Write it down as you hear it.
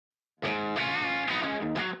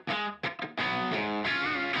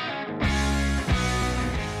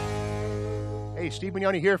Steve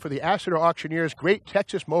Mignoni here for the Assorted Auctioneers Great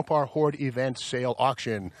Texas MOPAR Hoard Event Sale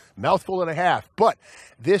Auction. Mouthful and a half, but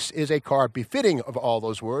this is a car befitting of all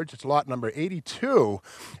those words. It's lot number 82,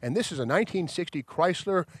 and this is a 1960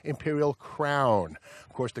 Chrysler Imperial Crown.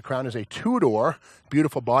 Of course, the Crown is a two-door,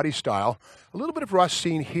 beautiful body style. A little bit of rust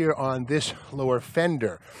seen here on this lower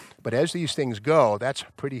fender, but as these things go, that's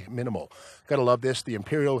pretty minimal. Gotta love this, the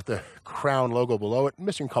Imperial with the Crown logo below it,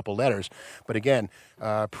 missing a couple letters, but again,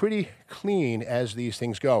 pretty clean as these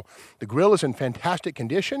things go. The grille is in fantastic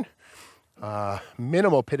condition.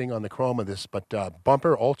 Minimal pitting on the chrome of this, but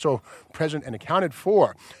bumper also present and accounted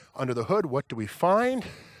for. Under the hood, what do we find?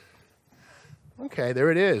 Okay,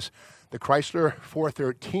 there it is. The Chrysler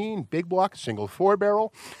 413 big block, single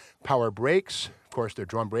 4-barrel, power brakes. Of course, there are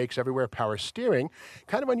drum brakes everywhere, power steering.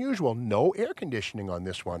 Kind of unusual, no air conditioning on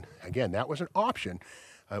this one. Again, that was an option.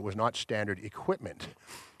 It was not standard equipment.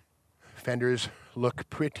 Fenders look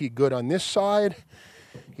pretty good on this side.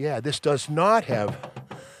 Yeah, this does not have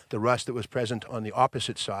the rust that was present on the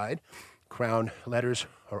opposite side. Crown letters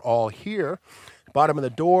are all here. Bottom of the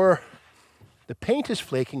door, the paint is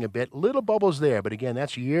flaking a bit. Little bubbles there, but again,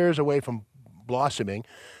 that's years away from blossoming,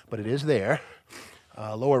 but it is there.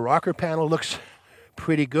 Lower rocker panel looks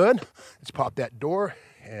pretty good. Let's pop that door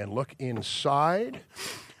and look inside.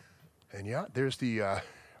 And yeah, there's the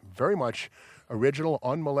very much original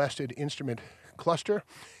unmolested instrument cluster.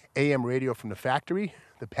 AM radio from the factory.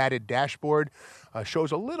 The padded dashboard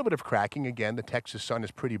shows a little bit of cracking. Again, the Texas sun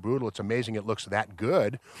is pretty brutal. It's amazing it looks that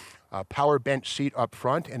good. Power bench seat up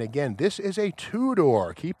front. And again, this is a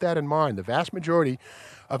two-door. Keep that in mind. The vast majority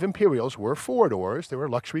of Imperials were four doors. They were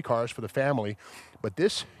luxury cars for the family. But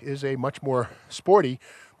this is a much more sporty,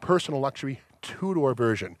 personal luxury two-door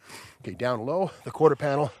version. Okay, down low, the quarter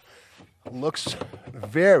panel looks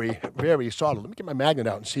very, very solid. Let me get my magnet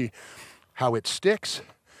out and see how it sticks.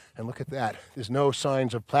 And look at that. There's no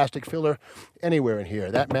signs of plastic filler anywhere in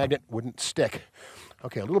here. That magnet wouldn't stick.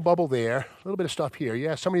 Okay, a little bubble there, a little bit of stuff here.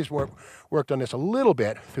 Yeah, somebody's worked on this a little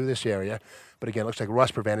bit through this area, but again, it looks like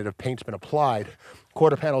rust preventative paint's been applied.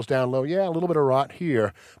 Quarter panels down low, yeah, a little bit of rot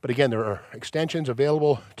here, but again, there are extensions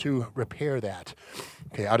available to repair that.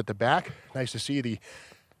 Okay, out at the back, nice to see the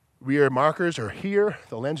rear markers are here.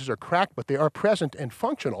 The lenses are cracked, but they are present and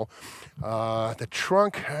functional. The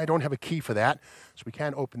trunk, I don't have a key for that, so we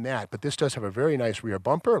can't open that, but this does have a very nice rear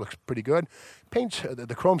bumper. It looks pretty good. Paint's,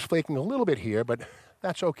 the chrome's flaking a little bit here, but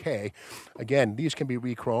that's okay. Again, these can be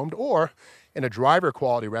re-chromed, or in a driver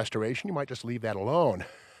quality restoration, you might just leave that alone.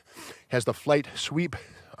 Has the flight sweep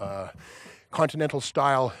continental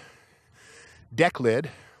style deck lid.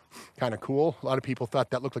 Kind of cool. A lot of people thought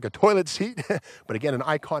that looked like a toilet seat, but again, an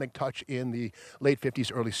iconic touch in the late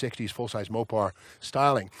 50s, early 60s full-size MOPAR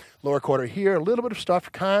styling. Lower quarter here, a little bit of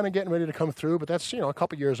stuff kind of getting ready to come through, but that's, a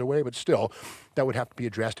couple years away, but still, that would have to be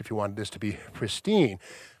addressed if you wanted this to be pristine.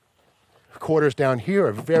 Quarters down here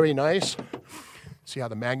are very nice. See how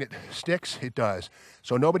the magnet sticks? It does.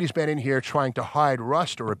 So nobody's been in here trying to hide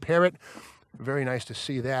rust or repair it. Very nice to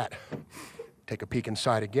see that. Take a peek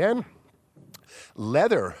inside again.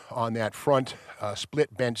 Leather on that front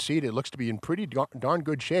split bench seat. It looks to be in pretty darn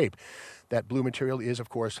good shape. That blue material is, of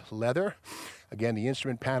course, leather. Again, the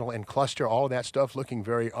instrument panel and cluster, all of that stuff looking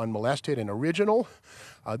very unmolested and original.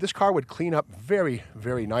 This car would clean up very,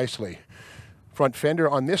 very nicely. Front fender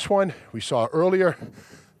on this one, we saw earlier,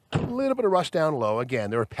 a little bit of rust down low. Again,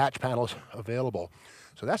 there are patch panels available.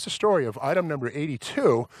 So that's the story of item number 82,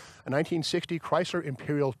 a 1960 Chrysler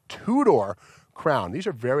Imperial two-door Crown. These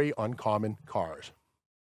are very uncommon cars.